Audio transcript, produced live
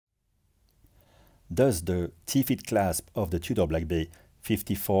Does the T-fit clasp of the Tudor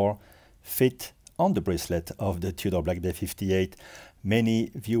BB58 fit on the bracelet of the Tudor BB58? Many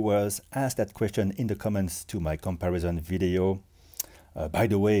viewers asked that question in the comments to my comparison video. By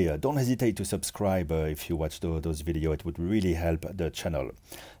the way, don't hesitate to subscribe if you watch those videos. It would really help the channel.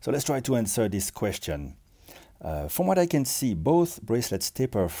 So let's try to answer this question. From what I can see, both bracelets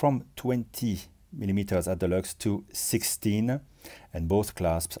taper from 20 millimeters at the lux to 16, and both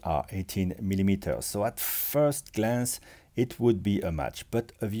clasps are 18 millimeters. So at first glance, it would be a match,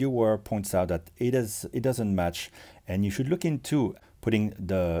 but a viewer points out that it doesn't match, and you should look into putting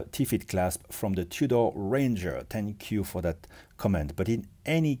the T-fit clasp from the Tudor Ranger. Thank you for that comment. But in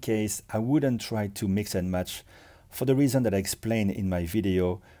any case, I wouldn't try to mix and match for the reason that I explained in my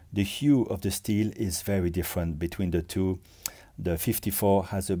video. The hue of the steel is very different between the two. The 54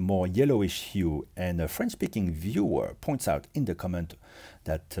 has a more yellowish hue, and a French-speaking viewer points out in the comment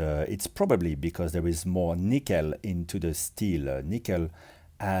that it's probably because there is more nickel into the steel. Nickel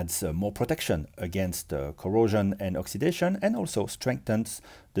adds more protection against corrosion and oxidation, and also strengthens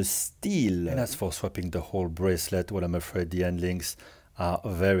the steel. And as for swapping the whole bracelet, well, I'm afraid the end links are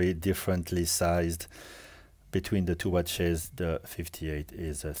very differently sized. Between the two watches, the 58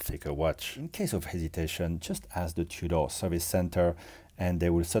 is a thicker watch. In case of hesitation, just ask the Tudor service center, and they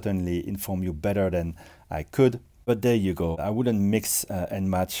will certainly inform you better than I could. But there you go. I wouldn't mix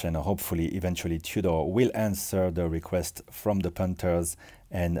and match, and hopefully eventually Tudor will answer the request from the punters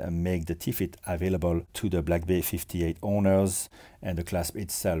and make the T-fit available to the BB58 owners. And the clasp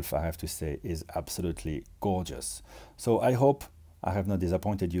itself, I have to say, is absolutely gorgeous. So I hope I have not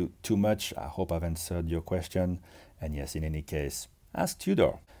disappointed you too much. I hope I've answered your question. And yes, in any case, ask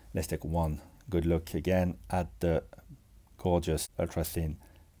Tudor. Let's take one good look again at the gorgeous ultra-thin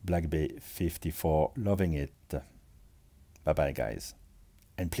BB54. Loving it. Bye-bye, guys.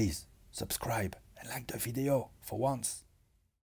 And please subscribe and like the video for once.